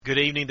Good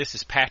evening. This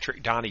is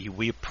Patrick Donahue.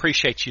 We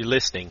appreciate you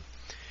listening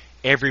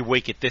every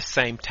week at this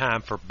same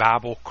time for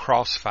Bible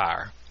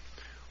Crossfire.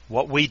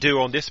 What we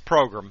do on this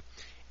program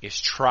is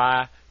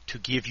try to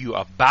give you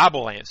a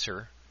Bible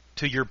answer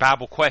to your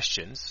Bible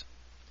questions,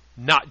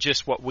 not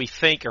just what we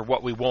think or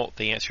what we want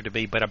the answer to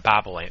be, but a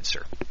Bible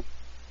answer.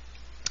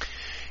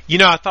 You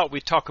know, I thought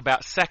we'd talk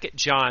about 2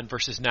 John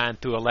verses 9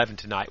 through 11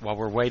 tonight while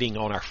we're waiting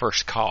on our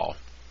first call.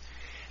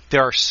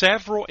 There are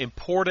several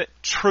important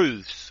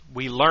truths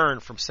we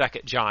learn from 2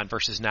 John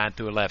verses 9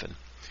 through 11.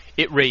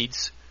 It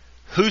reads,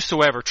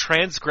 "Whosoever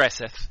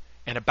transgresseth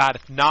and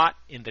abideth not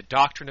in the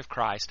doctrine of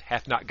Christ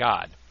hath not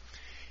God.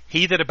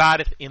 He that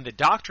abideth in the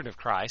doctrine of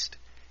Christ,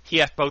 he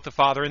hath both the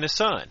Father and the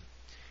Son.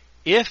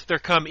 If there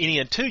come any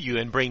unto you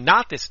and bring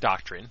not this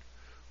doctrine,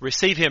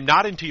 receive him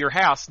not into your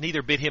house,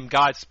 neither bid him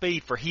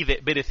Godspeed, for he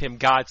that biddeth him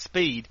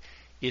Godspeed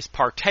is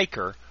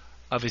partaker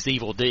of his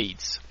evil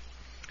deeds."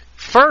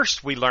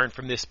 First, we learn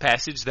from this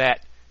passage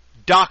that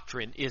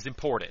doctrine is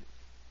important.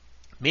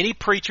 Many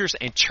preachers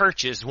and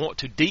churches want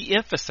to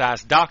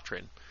de-emphasize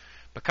doctrine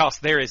because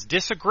there is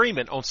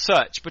disagreement on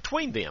such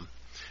between them.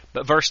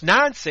 But verse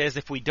 9 says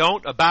if we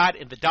don't abide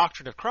in the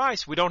doctrine of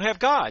Christ, we don't have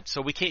God,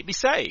 so we can't be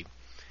saved.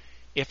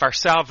 If our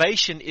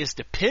salvation is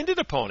dependent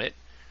upon it,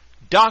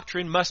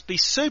 doctrine must be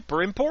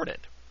super important.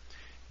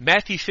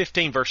 Matthew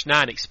 15 verse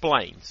 9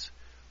 explains,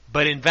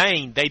 "But in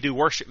vain they do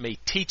worship me,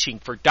 teaching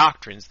for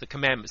doctrines the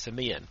commandments of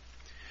men."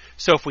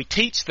 So if we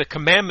teach the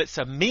commandments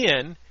of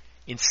men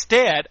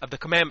instead of the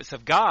commandments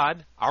of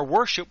God, our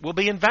worship will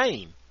be in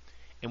vain.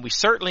 And we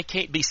certainly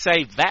can't be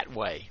saved that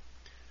way.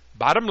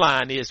 Bottom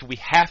line is we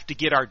have to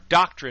get our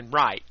doctrine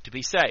right to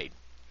be saved.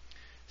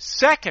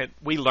 Second,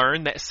 we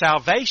learn that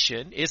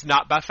salvation is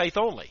not by faith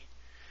only.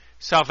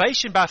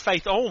 Salvation by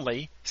faith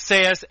only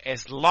says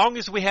as long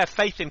as we have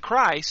faith in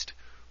Christ,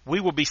 we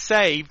will be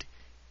saved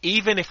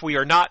even if we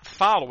are not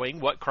following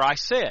what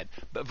Christ said.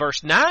 But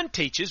verse 9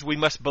 teaches we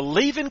must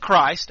believe in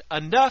Christ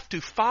enough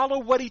to follow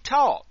what he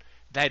taught.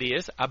 That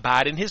is,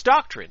 abide in his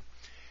doctrine.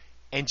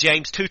 And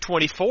James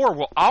 2:24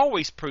 will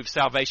always prove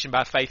salvation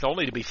by faith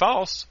only to be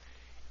false.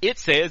 It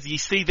says, "Ye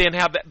see then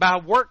how that by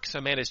works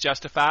a man is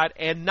justified,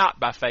 and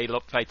not by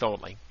faith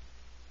only."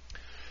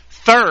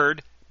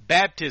 Third,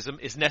 baptism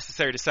is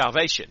necessary to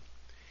salvation.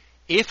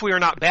 If we are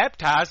not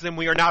baptized, then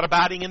we are not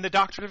abiding in the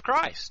doctrine of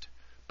Christ,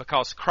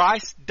 because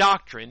Christ's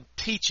doctrine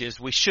teaches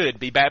we should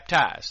be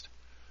baptized.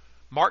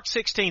 Mark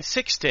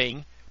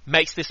 16:16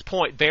 makes this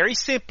point very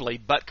simply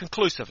but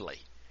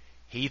conclusively.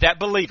 "He that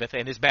believeth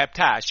and is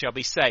baptized shall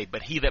be saved,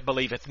 but he that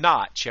believeth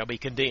not shall be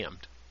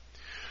condemned."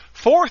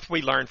 Fourth,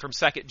 we learn from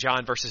 2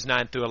 John verses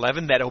 9 through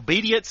 11 that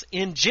obedience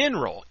in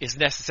general is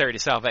necessary to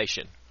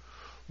salvation.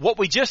 What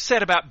we just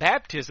said about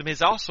baptism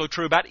is also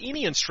true about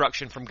any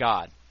instruction from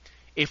God.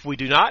 If we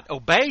do not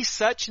obey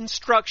such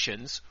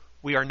instructions,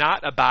 we are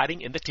not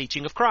abiding in the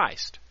teaching of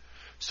Christ.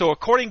 So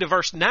according to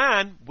verse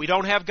 9, we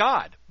don't have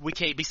God. We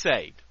can't be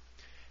saved.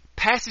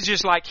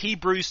 Passages like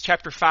Hebrews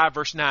chapter 5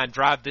 verse 9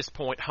 drive this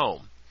point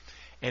home.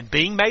 "And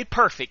being made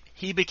perfect,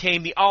 he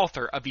became the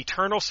author of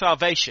eternal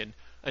salvation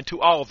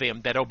unto all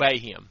them that obey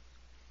him."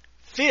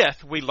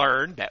 Fifth, we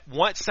learn that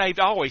once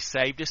saved, always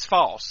saved is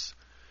false.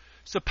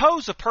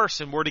 Suppose a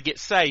person were to get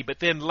saved, but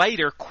then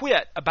later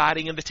quit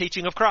abiding in the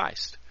teaching of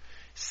Christ.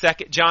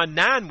 2 John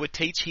 9 would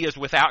teach he is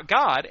without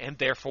God and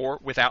therefore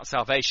without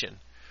salvation.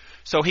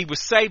 So he was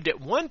saved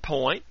at one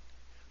point,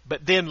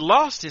 but then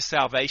lost his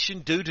salvation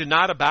due to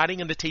not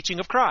abiding in the teaching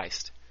of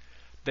Christ.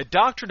 The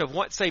doctrine of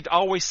once saved,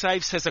 always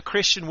saved says a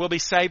Christian will be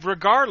saved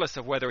regardless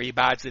of whether he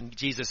abides in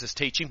Jesus'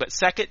 teaching, but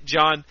 2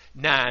 John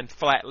 9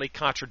 flatly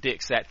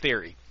contradicts that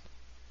theory.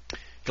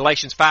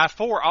 Galatians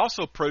 5:4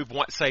 also proved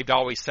once saved,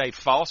 always saved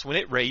false when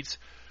it reads,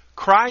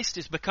 "Christ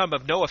is become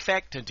of no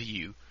effect unto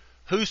you.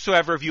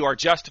 Whosoever of you are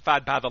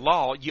justified by the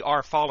law, you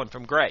are fallen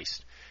from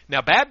grace."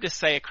 Now, Baptists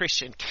say a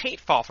Christian can't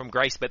fall from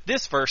grace, but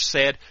this verse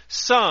said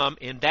some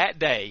in that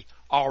day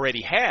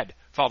already had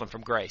fallen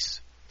from grace.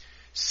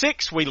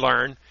 Six, we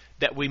learn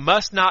that we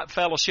must not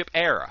fellowship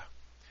error.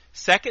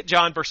 2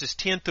 John verses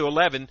 10 through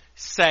 11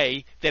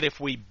 say that if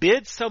we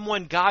bid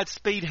someone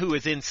Godspeed who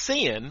is in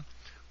sin,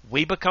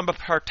 we become a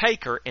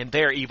partaker in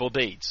their evil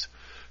deeds.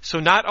 So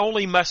not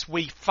only must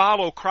we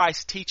follow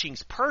Christ's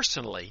teachings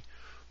personally,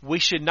 we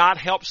should not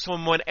help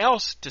someone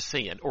else to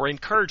sin or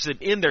encourage them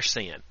in their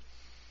sin.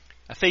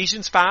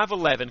 Ephesians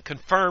 5:11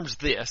 confirms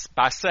this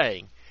by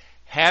saying,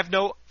 "Have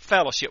no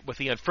fellowship with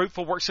the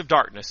unfruitful works of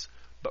darkness,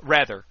 but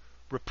rather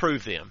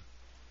reprove them."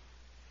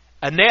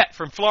 Annette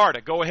from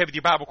Florida, go ahead with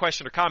your Bible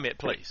question or comment,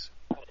 please.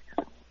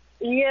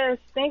 Yes,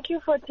 thank you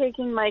for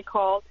taking my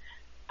call.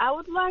 I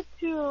would like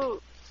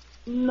to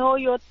know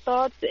your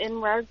thoughts in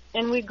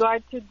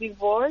regard to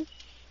divorce.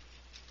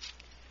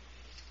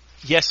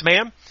 Yes,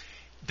 ma'am.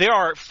 There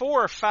are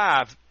 4 or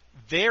 5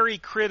 very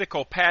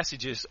critical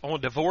passages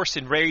on divorce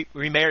and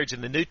remarriage in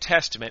the New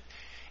Testament,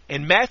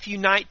 and Matthew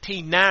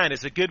 19:9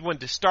 is a good one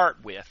to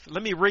start with.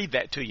 Let me read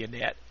that to you,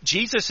 Annette.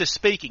 Jesus is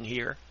speaking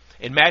here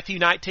in Matthew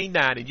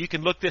 19:9, and you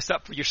can look this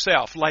up for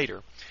yourself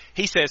later.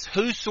 He says,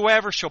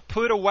 "Whosoever shall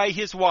put away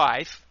his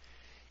wife,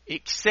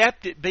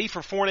 except it be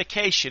for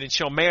fornication, and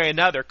shall marry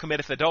another,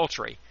 committeth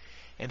adultery.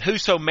 And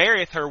whoso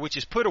marrieth her which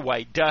is put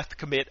away doth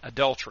commit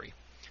adultery.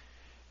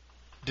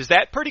 Does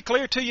that pretty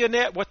clear to you,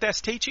 Annette, what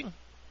that's teaching?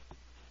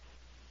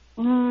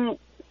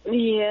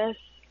 Yes.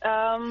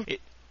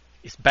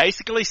 It's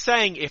basically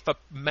saying if a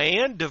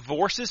man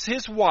divorces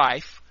his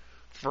wife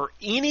for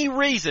any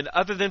reason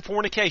other than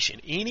fornication,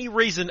 any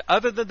reason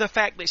other than the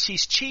fact that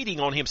she's cheating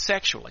on him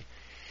sexually,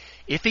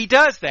 if he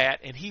does that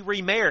and he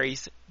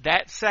remarries,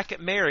 that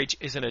second marriage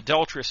is an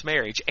adulterous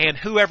marriage. And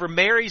whoever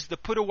marries the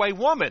put-away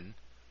woman,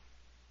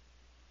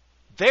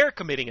 they're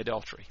committing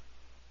adultery.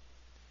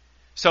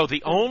 So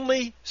the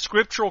only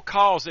scriptural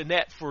cause in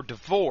that for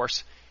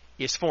divorce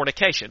is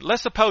fornication.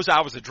 Let's suppose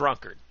I was a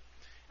drunkard.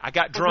 I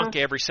got drunk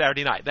every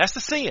Saturday night. That's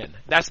a sin.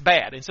 That's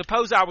bad. And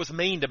suppose I was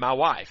mean to my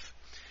wife.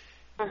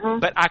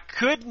 But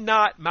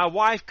my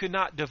wife could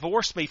not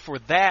divorce me for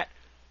that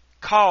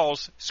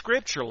cause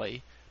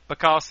scripturally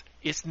because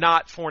it's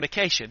not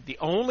fornication. The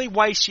only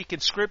way she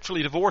can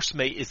scripturally divorce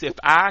me is if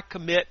I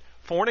commit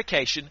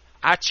fornication,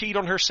 I cheat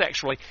on her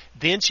sexually,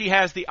 then she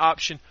has the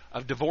option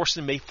of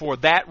divorcing me for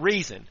that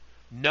reason.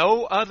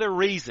 No other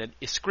reason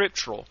is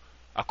scriptural,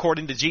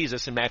 according to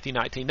Jesus in Matthew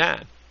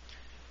 19:9.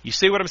 You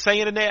see what I'm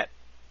saying, Annette?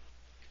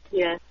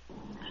 Yes.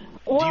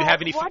 Do you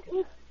have any...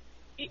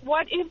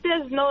 What if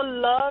there's no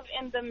love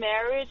in the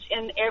marriage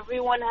and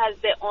everyone has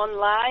their own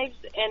lives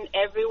and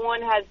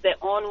everyone has their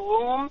own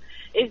room?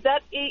 Is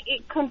that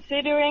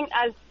considering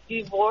as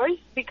divorce?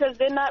 Because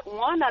they're not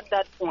one at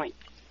that point.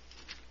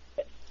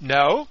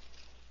 No.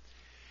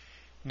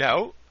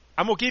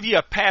 I'm going to give you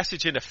a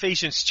passage in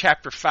Ephesians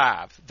chapter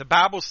 5. The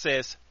Bible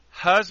says,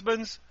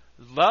 husbands,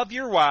 love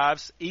your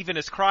wives, even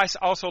as Christ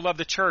also loved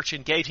the church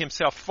and gave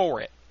himself for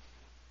it.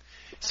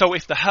 So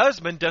if the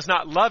husband does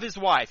not love his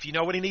wife, you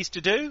know what he needs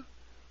to do?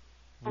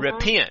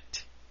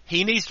 Repent.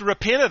 He needs to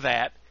repent of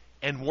that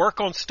and work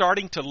on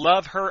starting to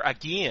love her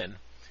again.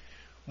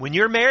 When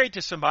you're married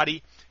to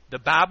somebody, the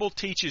Bible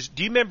teaches,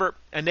 do you remember,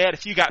 Annette,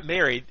 if you got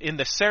married, in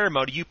the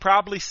ceremony, you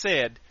probably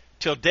said,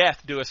 till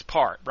death do us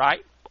part,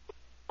 right?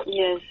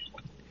 Yes.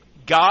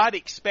 God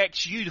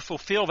expects you to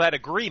fulfill that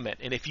agreement.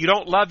 And if you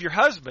don't love your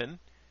husband,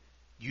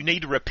 you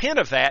need to repent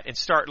of that and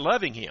start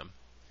loving him.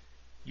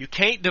 You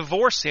can't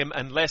divorce him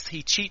unless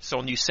he cheats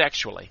on you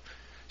sexually.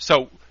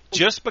 So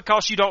just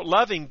because you don't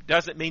love him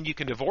doesn't mean you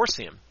can divorce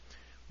him.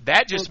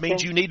 That just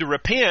means you need to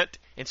repent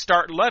and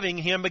start loving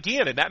him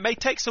again. And that may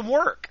take some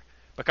work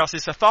because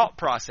it's a thought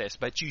process.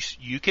 But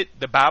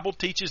the Bible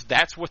teaches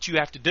that's what you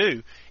have to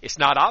do. It's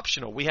not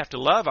optional. We have to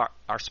love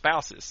our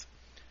spouses.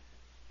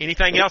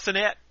 Anything else,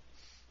 Annette?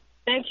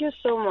 Thank you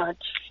so much.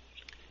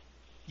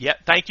 Yeah,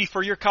 thank you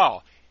for your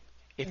call.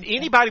 If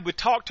anybody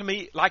would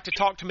like to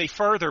talk to me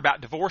further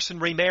about divorce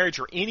and remarriage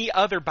or any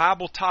other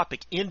Bible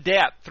topic in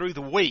depth through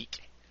the week,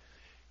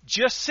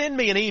 just send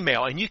me an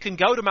email, and you can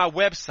go to my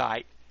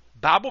website,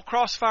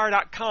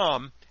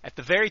 BibleCrossfire.com. At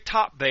the very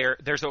top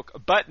there's a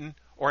button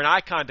or an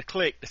icon to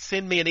click to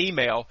send me an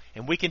email,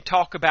 and we can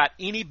talk about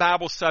any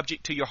Bible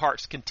subject to your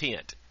heart's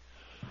content.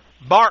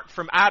 Mark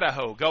from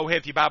Idaho, go ahead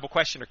with your Bible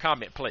question or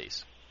comment,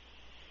 please.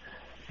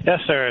 Yes,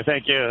 sir.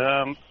 Thank you.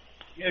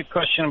 A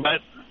question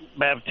about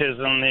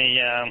baptism.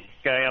 The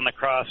guy on the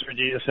cross where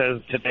Jesus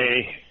says,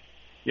 today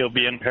you'll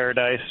be in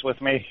paradise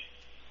with me.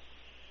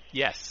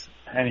 Yes.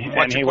 And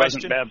he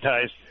wasn't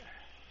baptized.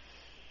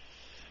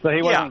 So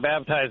he wasn't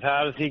baptized.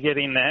 How is he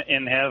getting that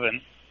in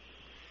heaven?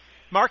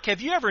 Mark, have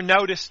you ever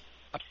noticed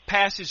a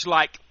passage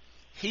like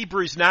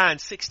Hebrews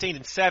 9:16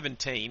 and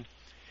 17?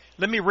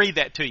 Let me read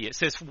that to you. It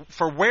says,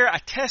 for where a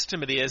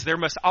testament is, there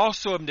must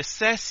also of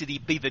necessity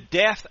be the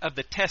death of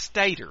the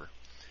testator.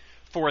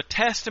 For a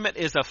testament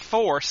is of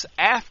force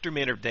after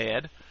men are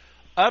dead.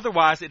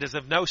 Otherwise it is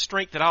of no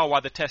strength at all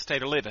while the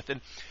testator liveth.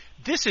 And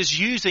this is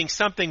using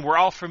something we're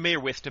all familiar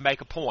with to make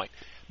a point.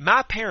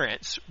 My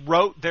parents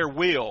wrote their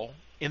will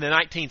in the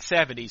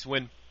 1970s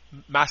when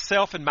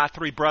myself and my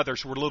three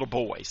brothers were little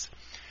boys.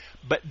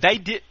 But they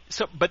did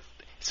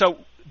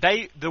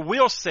the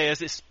will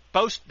says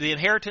the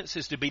inheritance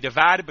is to be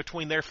divided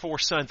between their four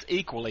sons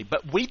equally.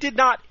 But we did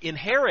not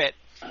inherit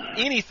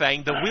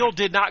anything. The will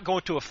did not go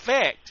into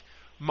effect,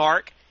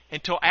 Mark,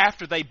 until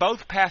after they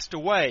both passed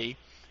away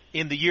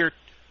in the year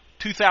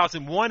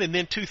 2001 and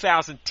then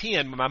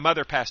 2010 when my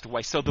mother passed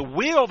away. So the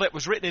will that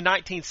was written in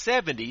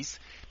 1970s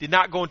did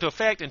not go into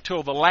effect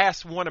until the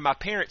last one of my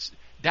parents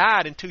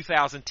died in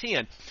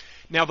 2010.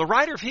 Now the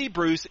writer of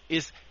Hebrews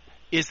is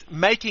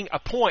making a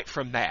point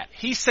from that.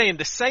 He's saying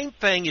the same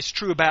thing is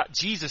true about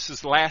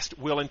Jesus' last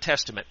will and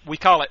testament. We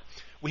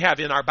have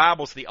in our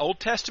Bibles the Old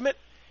Testament.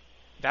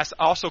 That's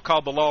also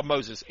called the Law of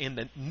Moses. In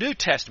the New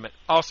Testament,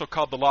 also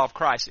called the Law of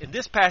Christ. And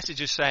this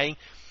passage is saying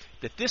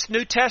that this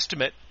New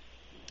Testament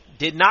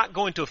did not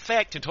go into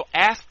effect until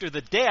after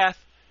the death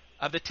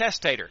of the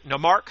testator. Now,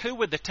 Mark, who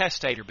would the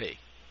testator be?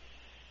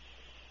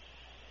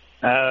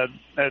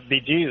 That'd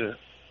be Jesus.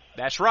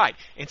 That's right.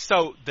 And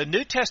so the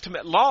New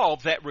Testament law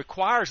that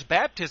requires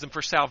baptism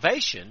for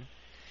salvation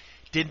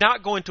did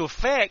not go into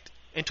effect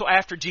until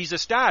after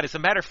Jesus died. As a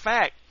matter of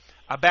fact,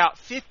 about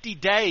 50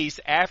 days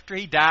after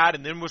he died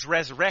and then was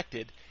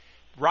resurrected,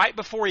 right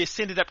before he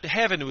ascended up to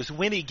heaven, was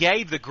when he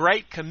gave the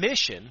Great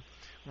Commission,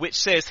 which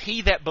says,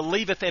 "He that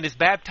believeth and is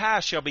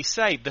baptized shall be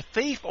saved." The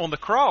thief on the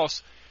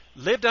cross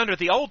lived under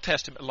the Old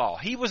Testament law.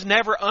 He was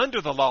never under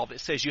the law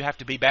that says you have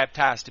to be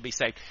baptized to be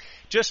saved.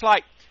 Just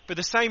like, for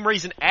the same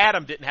reason,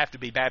 Adam didn't have to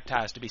be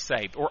baptized to be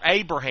saved, or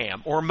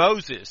Abraham, or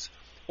Moses,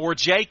 or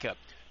Jacob.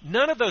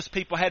 None of those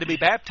people had to be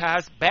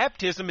baptized.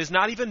 Baptism is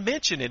not even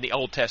mentioned in the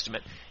Old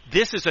Testament.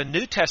 This is a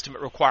New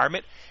Testament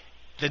requirement.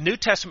 The New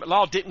Testament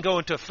law didn't go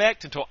into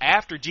effect until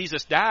after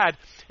Jesus died.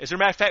 As a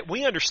matter of fact,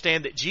 we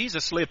understand that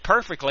Jesus lived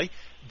perfectly.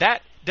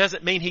 That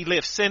doesn't mean he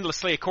lived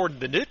sinlessly according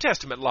to the New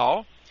Testament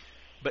law,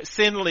 but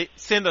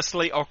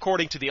sinlessly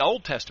according to the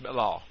Old Testament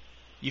law.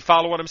 You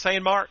follow what I'm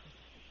saying, Mark?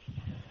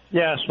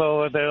 Yeah.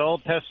 So the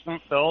Old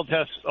Testament,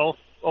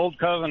 Old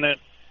Covenant,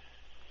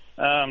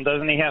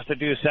 doesn't he have to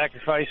do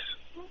sacrifice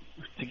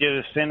to get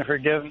his sin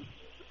forgiven?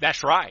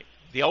 That's right.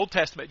 The Old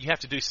Testament, you have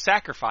to do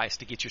sacrifice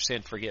to get your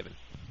sin forgiven,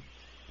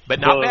 but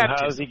not baptism.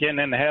 How is he getting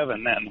into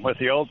heaven then with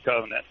the Old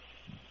Covenant?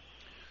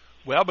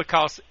 Well,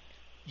 because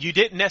you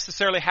didn't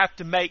necessarily have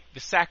to make the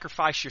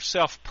sacrifice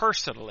yourself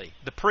personally.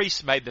 The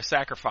priest made the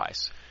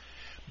sacrifice.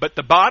 But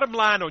the bottom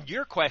line on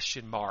your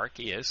question, Mark,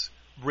 is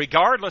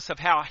regardless of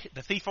how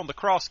the thief on the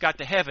cross got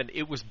to heaven,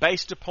 it was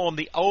based upon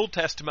the Old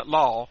Testament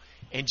law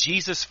and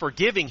Jesus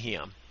forgiving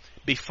him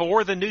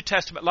before the New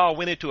Testament law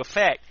went into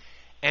effect.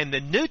 And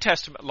the New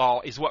Testament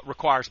law is what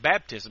requires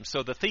baptism.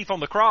 So the thief on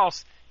the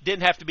cross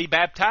didn't have to be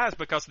baptized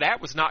because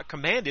that was not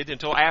commanded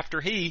until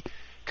after he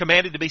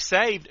commanded to be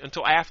saved,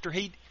 until after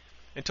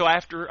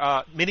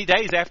many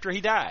days after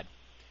he died.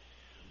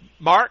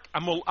 Mark,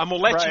 I'm gonna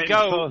let you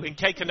go and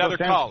take another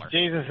caller.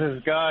 Jesus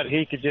is God.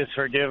 He could just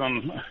forgive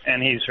him,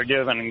 and he's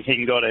forgiven, and he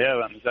can go to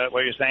heaven. Is that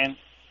what you're saying?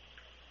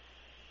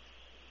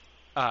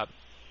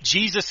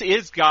 Jesus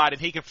is God,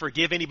 and he can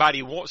forgive anybody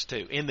he wants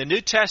to. In the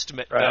New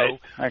Testament, though,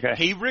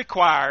 he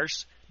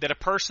requires that a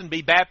person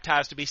be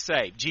baptized to be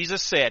saved.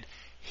 Jesus said,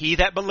 "He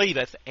that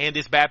believeth and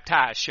is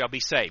baptized shall be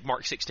saved."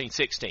 Mark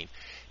 16:16.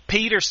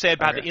 Peter said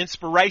by the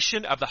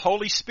inspiration of the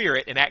Holy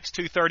Spirit in Acts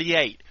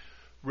 2:38,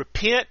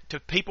 repent to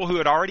people who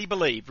had already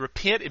believed,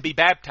 repent and be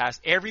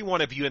baptized, every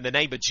one of you, in the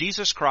name of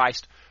Jesus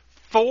Christ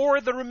for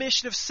the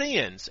remission of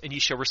sins, and you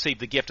shall receive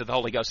the gift of the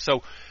Holy Ghost.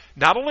 So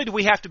not only do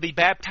we have to be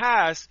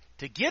baptized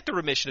to get the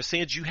remission of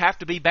sins, you have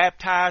to be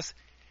baptized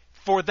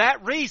for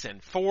that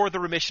reason, for the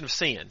remission of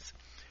sins.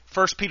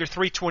 1 Peter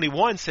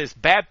 3:21 says,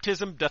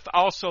 baptism doth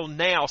also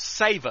now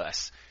save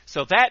us.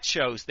 So that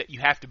shows that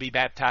you have to be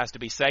baptized to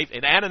be saved.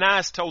 And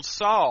Ananias told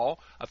Saul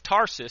of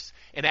Tarsus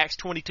in Acts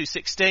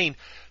 22:16,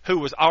 who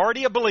was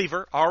already a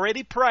believer,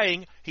 already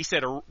praying, he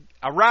said,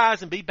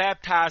 arise and be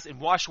baptized and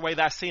wash away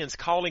thy sins,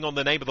 calling on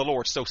the name of the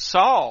Lord. So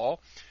Saul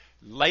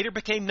later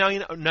became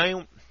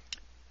known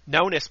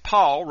as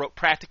Paul, wrote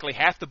practically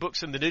half the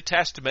books in the New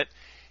Testament.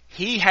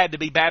 He had to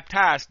be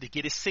baptized to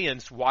get his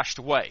sins washed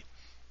away.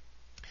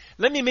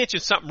 Let me mention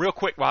something real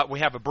quick while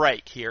we have a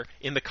break here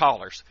in the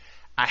callers.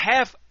 I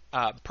have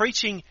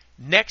preaching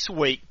next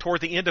week, toward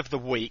the end of the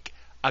week,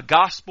 a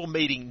gospel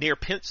meeting near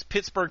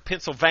Pittsburgh,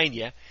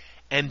 Pennsylvania.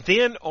 And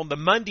then on the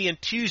Monday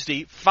and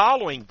Tuesday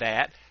following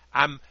that,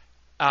 I'm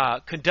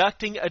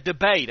conducting a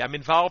debate. I'm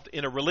involved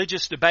in a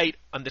religious debate,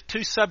 and the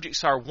two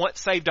subjects are once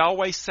saved,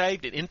 always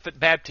saved, and infant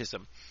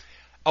baptism.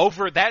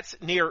 That's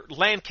near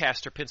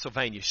Lancaster,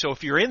 Pennsylvania. So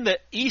if you're in the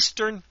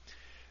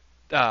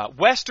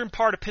western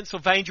part of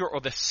Pennsylvania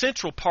or the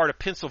central part of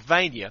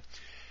Pennsylvania,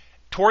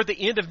 toward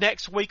the end of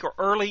next week or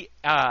early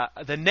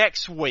the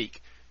next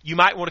week, you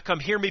might want to come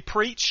hear me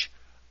preach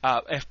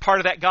as part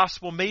of that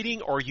gospel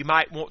meeting, or you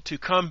might want to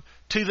come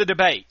to the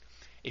debate.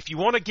 If you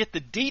want to get the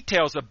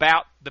details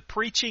about the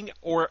preaching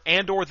or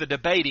the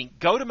debating,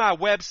 go to my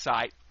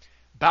website,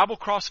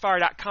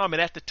 BibleCrossfire.com,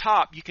 and at the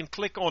top you can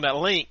click on a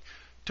link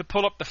to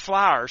pull up the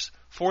flyers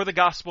for the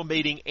gospel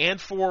meeting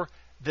and for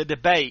the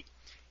debate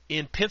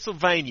in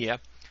Pennsylvania.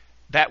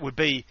 That would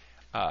be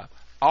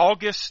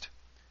August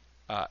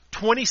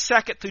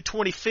 22nd through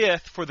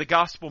 25th for the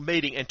gospel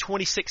meeting, and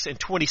 26th and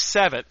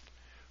 27th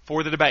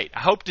for the debate.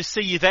 I hope to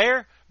see you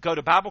there. Go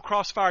to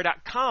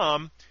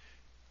BibleCrossfire.com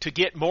to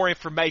get more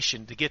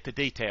information, to get the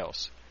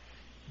details.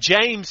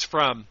 James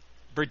from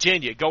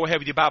Virginia, go ahead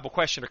with your Bible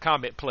question or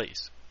comment,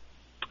 please.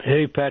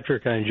 Hey,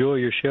 Patrick, I enjoy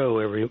your show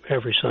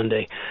every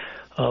Sunday.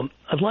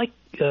 I'd like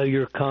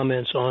your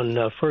comments on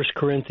 1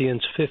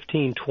 Corinthians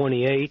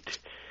 15:28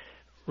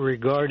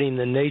 regarding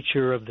the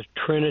nature of the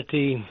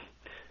Trinity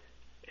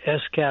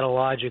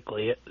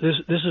eschatologically. This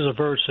is a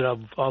verse that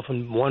I've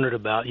often wondered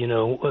about. You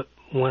know,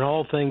 when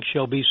all things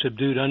shall be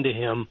subdued unto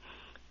him,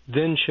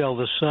 then shall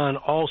the Son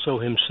also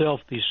himself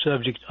be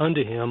subject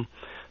unto him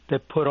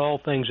that put all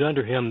things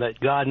under him, that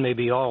God may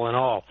be all in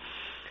all.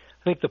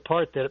 I think the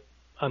part that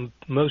I'm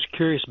most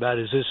curious about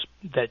is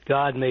this, that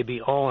God may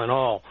be all in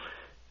all.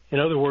 In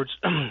other words,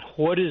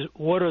 what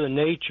are the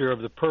nature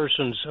of the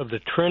persons of the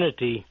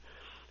Trinity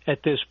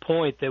at this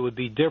point that would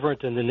be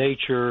different than the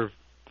nature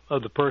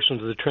of the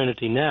persons of the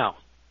Trinity now?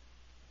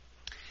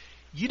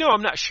 You know,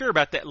 I'm not sure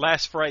about that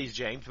last phrase,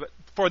 James, but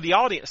for the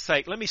audience's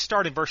sake, let me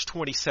start in verse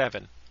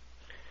 27.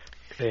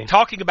 Okay.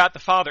 Talking about the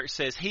Father, it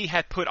says, He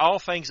hath put all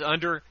things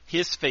under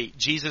His feet,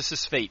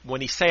 Jesus' feet. When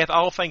He saith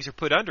all things are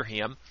put under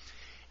Him,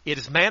 it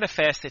is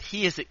manifest that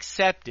He is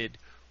accepted,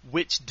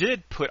 which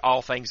did put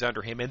all things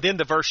under Him. And then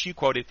the verse you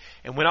quoted,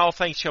 and when all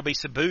things shall be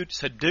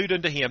subdued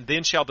unto Him,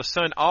 then shall the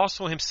Son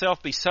also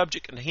Himself be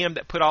subject unto Him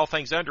that put all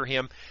things under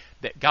Him,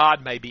 that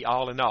God may be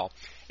all in all.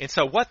 And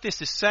so what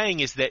this is saying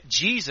is that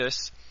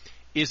Jesus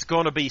is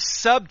going to be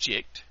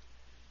subject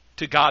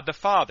to God the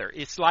Father.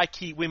 It's like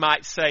we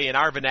might say in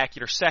our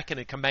vernacular, second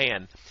in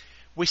command.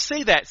 We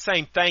see that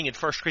same thing in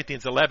 1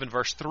 Corinthians 11,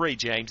 verse 3,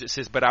 James. It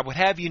says, But I would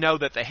have you know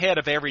that the head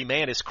of every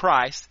man is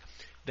Christ,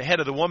 the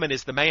head of the woman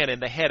is the man,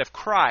 and the head of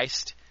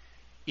Christ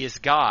is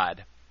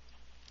God.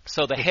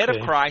 So the head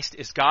of Christ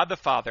is God the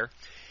Father.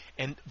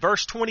 And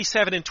verse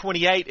 27 and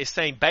 28 is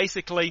saying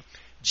basically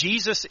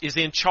Jesus is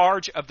in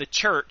charge of the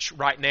church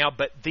right now,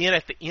 but then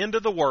at the end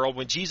of the world,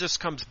 when Jesus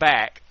comes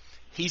back,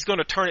 He's going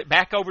to turn it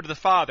back over to the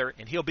Father,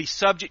 and He'll be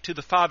subject to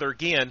the Father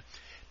again.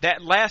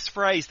 That last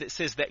phrase that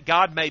says that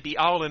God may be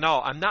all in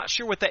all, I'm not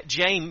sure what that,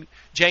 James,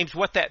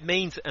 what that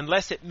means,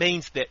 unless it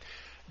means that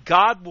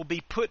God will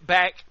be put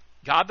back,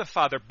 God the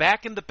Father,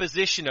 back in the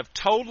position of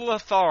total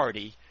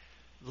authority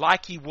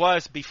like He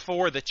was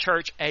before the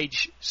church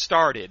age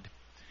started.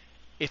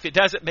 If it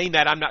doesn't mean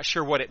that, I'm not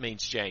sure what it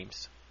means,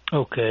 James.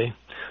 Okay.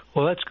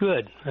 Well, that's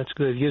good. That's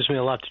good. It gives me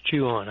a lot to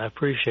chew on. I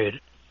appreciate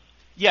it.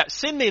 Yeah,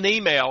 send me an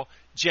email,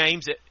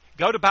 James,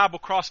 go to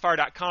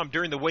BibleCrossfire.com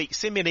during the week.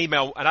 Send me an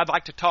email, and I'd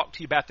like to talk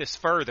to you about this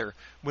further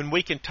when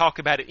we can talk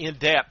about it in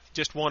depth,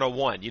 just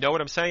 101. You know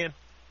what I'm saying?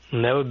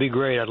 And that would be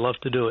great. I'd love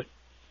to do it.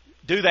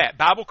 Do that.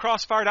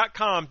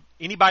 BibleCrossfire.com.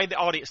 Anybody in the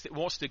audience that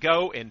wants to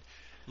go and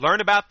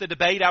learn about the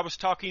debate I was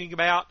talking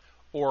about,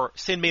 or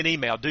send me an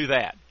email, do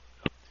that.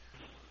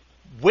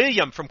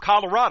 William from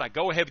Colorado,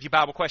 go ahead with your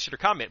Bible question or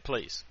comment,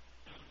 please.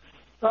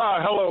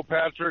 Hello,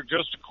 Patrick.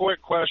 Just a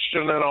quick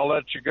question, and I'll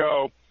let you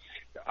go.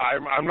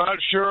 I'm not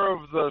sure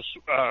of the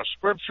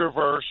scripture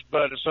verse,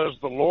 but it says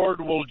the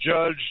Lord will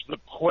judge the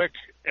quick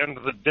and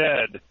the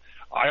dead.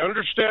 I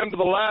understand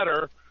the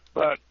latter,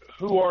 but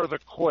who are the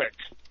quick?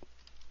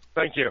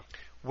 Thank you.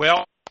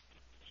 Well,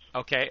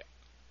 okay.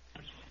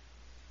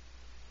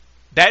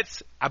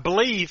 That's, I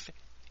believe,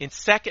 in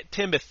 2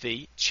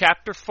 Timothy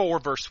chapter 4,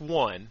 verse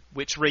 1,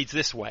 which reads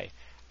this way,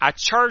 I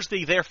charge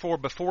thee therefore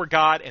before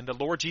God and the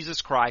Lord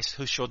Jesus Christ,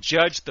 who shall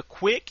judge the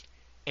quick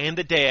and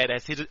the dead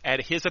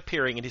at His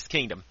appearing in His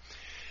kingdom.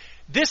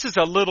 This is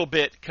a little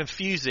bit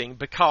confusing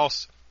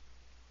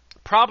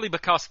probably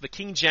because the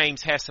King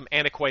James has some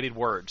antiquated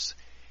words.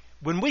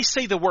 When we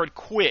see the word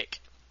quick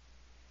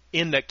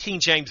in the King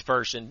James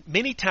Version,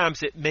 many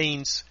times it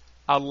means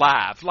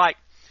alive. Like,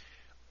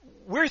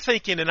 we're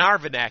thinking in our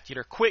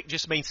vernacular, quick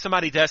just means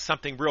somebody does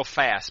something real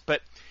fast.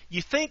 But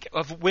you think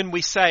of when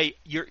we say,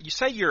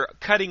 you're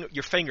cutting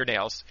your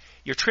fingernails,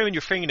 you're trimming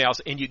your fingernails,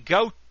 and you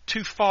go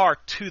too far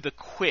to the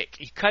quick.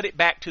 You cut it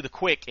back to the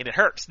quick, and it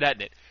hurts,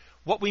 doesn't it?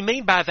 What we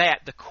mean by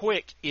that, the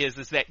quick, is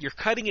that you're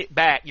cutting it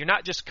back. You're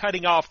not just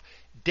cutting off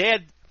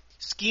dead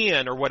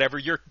skin or whatever.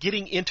 You're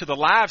getting into the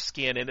live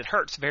skin, and it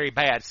hurts very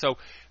bad. So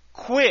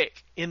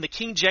quick in the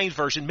King James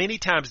Version many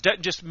times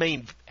doesn't just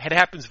mean it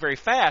happens very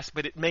fast,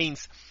 but it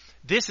means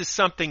this is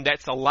something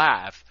that's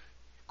alive,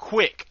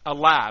 quick,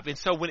 alive. And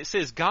so when it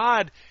says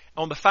God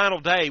on the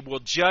final day will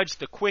judge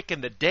the quick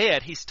and the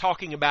dead, He's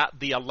talking about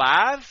the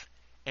alive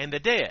and the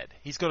dead.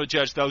 He's going to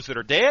judge those that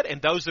are dead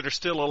and those that are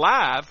still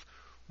alive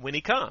when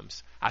He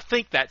comes. I'm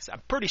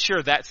pretty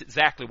sure that's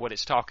exactly what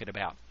it's talking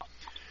about.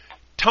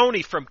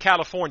 Tony from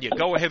California,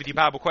 go ahead with your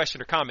Bible question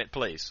or comment,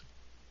 please.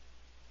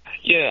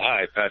 Yeah,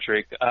 hi,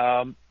 Patrick.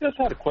 Just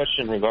had a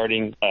question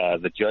regarding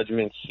the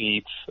judgment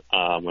seats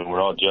when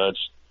we're all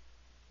judged.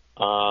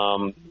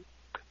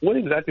 What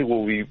exactly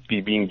will we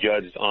be being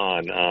judged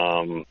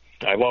on?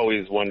 I've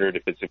always wondered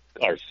if it's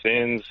our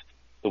sins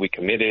that we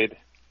committed,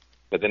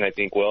 but then I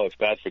think, well, if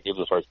God forgives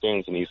us our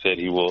sins, and He said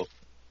He will,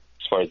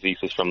 as far as the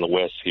east is from the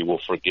west, He will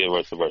forgive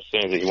us of our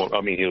sins, and He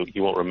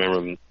won't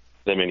remember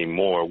them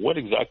anymore. What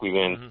exactly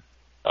then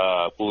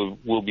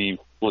will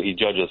He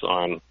judge us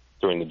on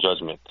during the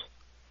judgment?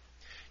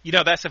 You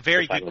know, that's a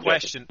very good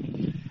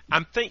question.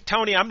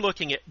 Tony, I'm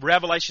looking at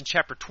Revelation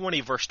chapter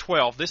 20, verse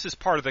 12. This is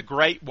part of the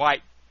great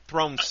white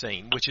throne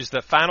scene, which is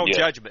the final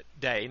judgment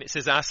day. And it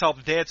says, I saw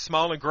the dead,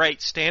 small and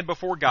great, stand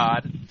before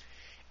God,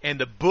 and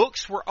the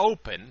books were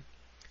open,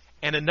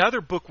 and another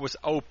book was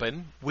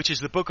open, which is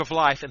the book of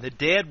life, and the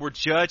dead were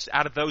judged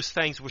out of those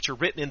things which are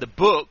written in the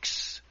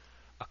books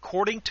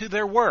according to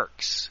their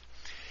works.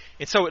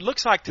 And so it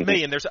looks like to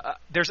me, and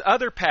there's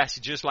other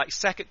passages like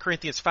 2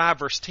 Corinthians 5,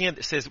 verse 10,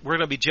 that says we're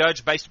going to be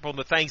judged based upon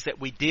the things that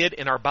we did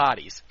in our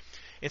bodies.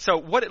 And so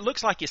what it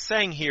looks like it's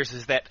saying here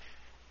is that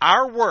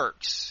our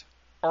works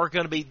are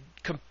going to be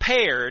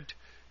compared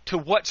to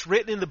what's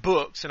written in the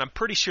books, and I'm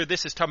pretty sure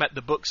this is talking about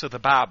the books of the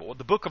Bible.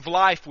 The book of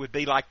life would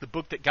be like the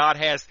book that God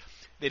has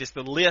that is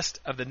the list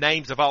of the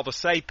names of all the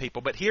saved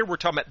people. But here we're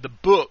talking about the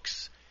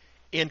books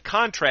in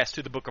contrast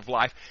to the book of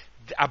life.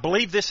 I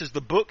believe this is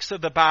the books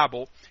of the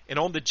Bible, and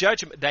on the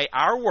judgment day,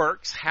 our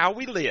works, how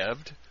we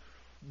lived,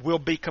 will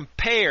be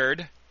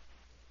compared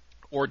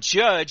or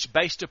judged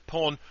based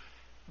upon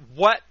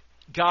what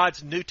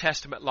God's New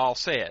Testament law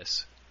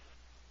says.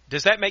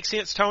 Does that make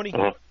sense, Tony?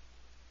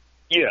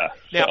 Yeah.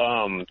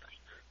 Now,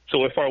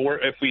 so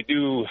if we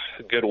do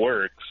good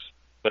works,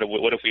 but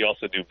what if we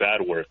also do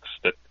bad works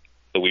that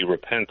we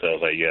repent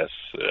of? I guess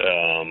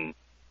I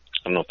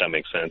don't know if that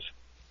makes sense.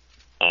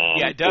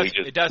 Yeah, it does.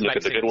 It does look make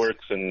at the sense. good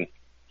works, and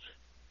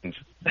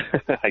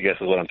I guess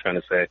is what I'm trying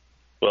to say.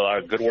 Will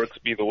our good works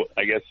be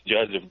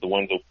judge of the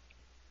ones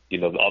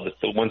that, all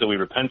the ones that we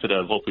repented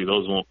of? Hopefully,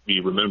 those won't be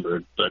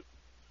remembered. But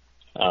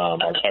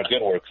our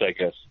good works, I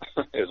guess,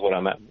 is what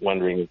I'm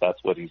wondering if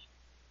that's what he's.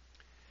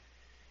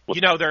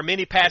 There are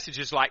many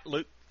passages like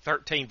Luke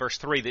 13, verse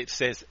 3, that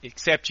says,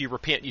 "Except you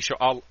repent, you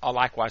shall all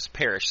likewise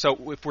perish."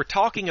 So, if we're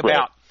talking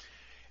about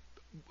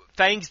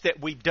things that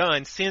we've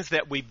done, sins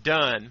that we've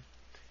done.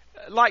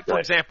 Like, for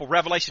example,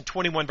 Revelation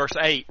 21, verse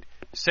 8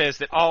 says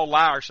that all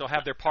liars shall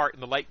have their part in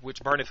the lake which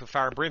burneth with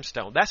fire and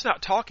brimstone. That's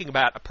not talking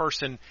about a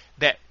person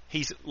that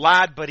he's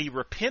lied, but he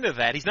repented of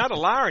that. He's not a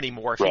liar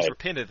anymore if he's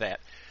repented of that.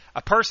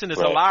 A person is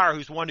a liar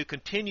who's one who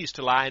continues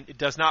to lie and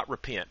does not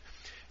repent.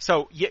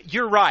 So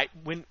you're right.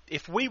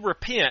 If we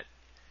repent,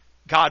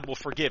 God will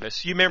forgive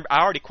us. You remember,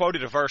 I already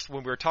quoted a verse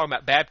when we were talking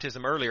about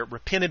baptism earlier.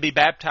 Repent and be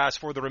baptized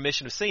for the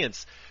remission of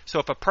sins. So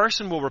if a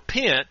person will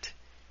repent,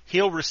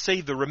 he'll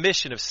receive the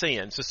remission of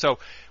sins. So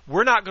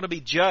we're not going to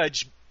be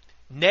judged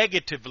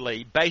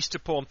negatively based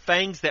upon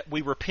things that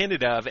we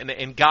repented of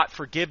and got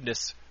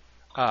forgiveness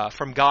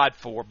from God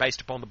for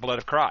based upon the blood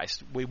of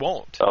Christ. We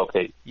won't.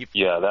 Okay.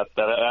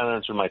 That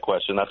answered my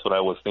question. That's what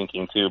I was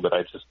thinking too, but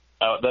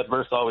that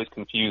verse always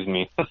confused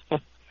me.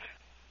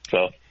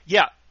 So.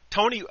 Yeah.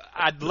 Tony,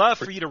 I'd love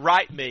for you to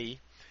write me,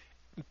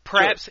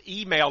 perhaps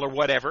email or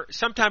whatever,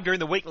 sometime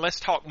during the week, and let's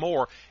talk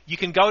more. You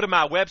can go to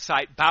my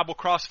website,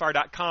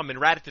 BibleCrossfire.com,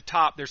 and right at the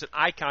top there's an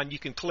icon you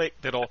can click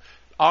that'll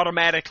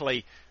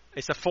automatically,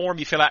 it's a form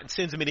you fill out and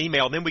sends them an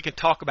email, and then we can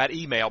talk about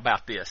email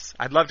about this.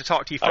 I'd love to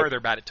talk to you further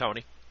about it,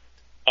 Tony.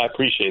 I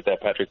appreciate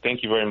that, Patrick.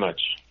 Thank you very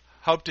much.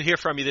 Hope to hear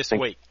from you this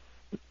week.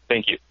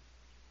 Thank you.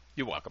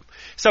 You're welcome.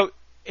 So,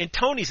 and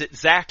Tony's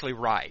exactly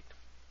right.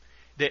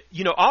 That,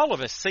 all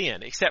of us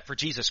sin except for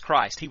Jesus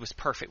Christ. He was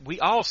perfect. We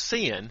all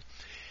sin,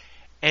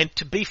 and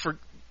to be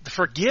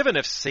forgiven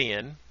of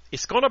sin,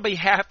 it's going to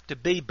have to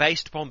be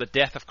based upon the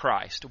death of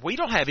Christ. We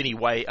don't have any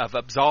way of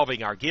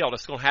absolving our guilt.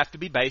 It's going to have to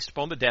be based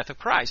upon the death of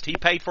Christ. He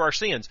paid for our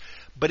sins,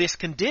 but it's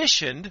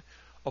conditioned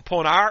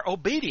upon our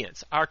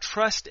obedience, our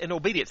trust and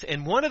obedience.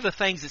 And one of the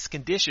things it's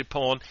conditioned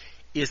upon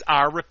is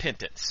our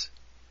repentance.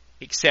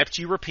 Except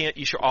you repent,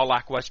 you shall all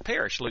likewise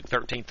perish. Luke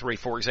 13:3,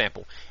 for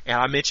example. And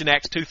I mentioned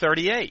Acts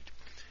 2:38.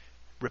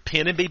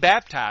 Repent and be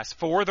baptized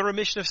for the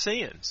remission of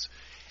sins.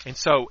 And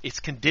so it's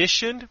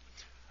conditioned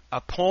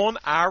upon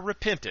our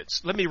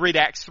repentance. Let me read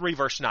Acts 3,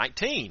 verse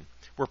 19,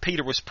 where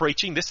Peter was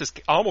preaching. This is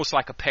almost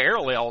like a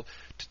parallel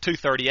to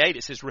 2:38.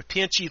 It says,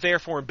 "Repent ye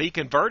therefore and be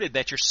converted,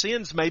 that your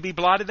sins may be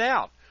blotted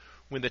out,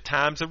 when the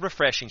times of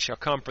refreshing shall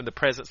come from the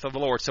presence of the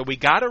Lord." So we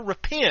got to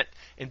repent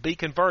and be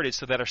converted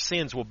so that our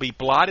sins will be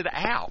blotted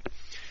out.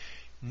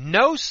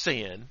 No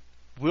sin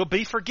will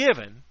be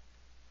forgiven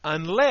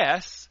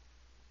unless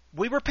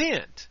we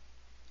repent.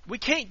 We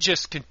can't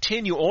just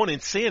continue on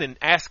in sin and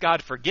ask God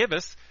to forgive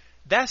us.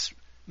 That's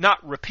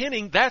not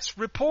repenting, that's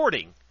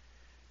reporting.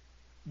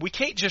 We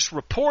can't just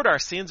report our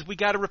sins, we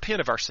got to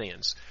repent of our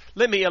sins.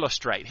 Let me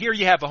illustrate. Here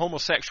you have a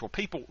homosexual.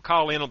 People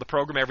call in on the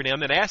program every now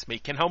and then and ask me,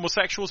 can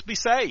homosexuals be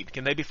saved?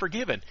 Can they be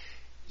forgiven?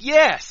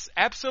 Yes,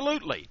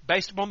 absolutely,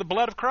 based upon the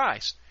blood of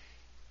Christ.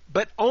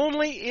 But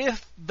only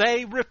if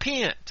they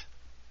repent.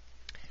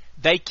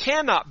 They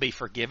cannot be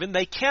forgiven,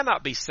 they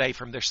cannot be saved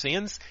from their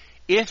sins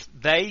if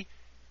they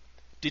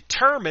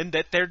determine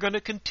that they're going to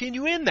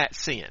continue in that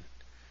sin.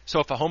 So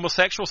if a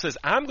homosexual says,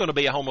 I'm going to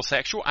be a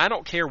homosexual, I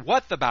don't care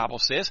what the Bible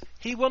says,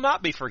 he will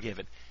not be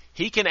forgiven.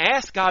 He can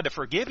ask God to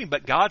forgive him,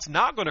 but God's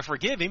not going to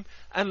forgive him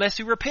unless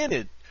he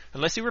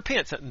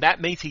repents. And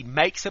that means he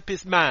makes up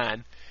his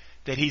mind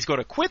that he's going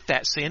to quit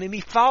that sin, and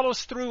he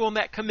follows through on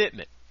that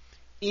commitment.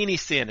 Any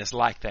sin is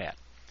like that.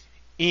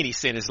 Any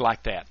sin is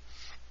like that.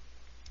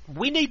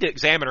 We need to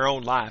examine our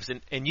own lives,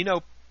 and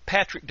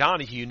Patrick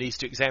Donahue needs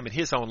to examine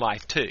his own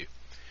life too.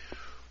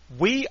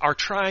 We are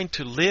trying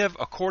to live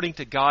according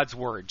to God's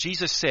Word.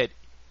 Jesus said,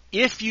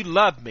 if you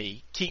love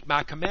me, keep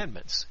my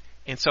commandments.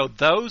 And so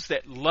those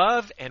that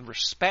love and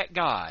respect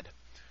God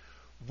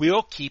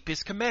will keep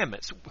his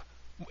commandments.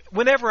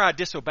 Whenever I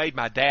disobeyed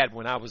my dad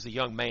when I was a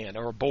young man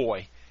or a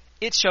boy,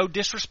 it showed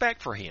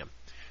disrespect for him.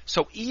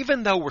 So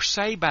even though we're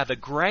saved by the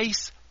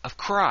grace of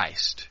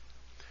Christ,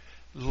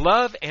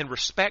 love and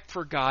respect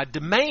for God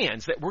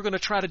demands that we're going to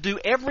try to do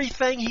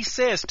everything he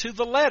says to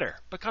the letter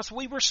because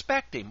we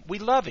respect him, we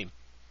love him.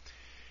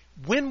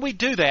 When we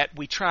do that,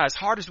 we try as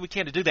hard as we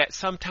can to do that.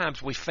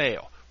 Sometimes we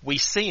fail. We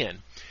sin.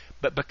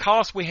 But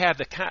because we have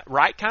the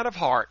right kind of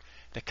heart,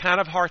 the kind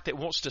of heart that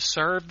wants to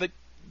serve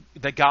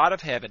the God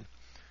of heaven,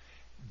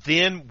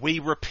 then we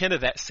repent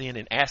of that sin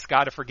and ask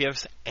God to forgive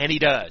us, and He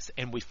does.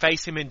 And we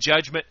face Him in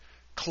judgment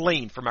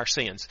clean from our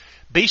sins.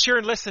 Be sure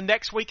and listen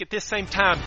next week at this same time.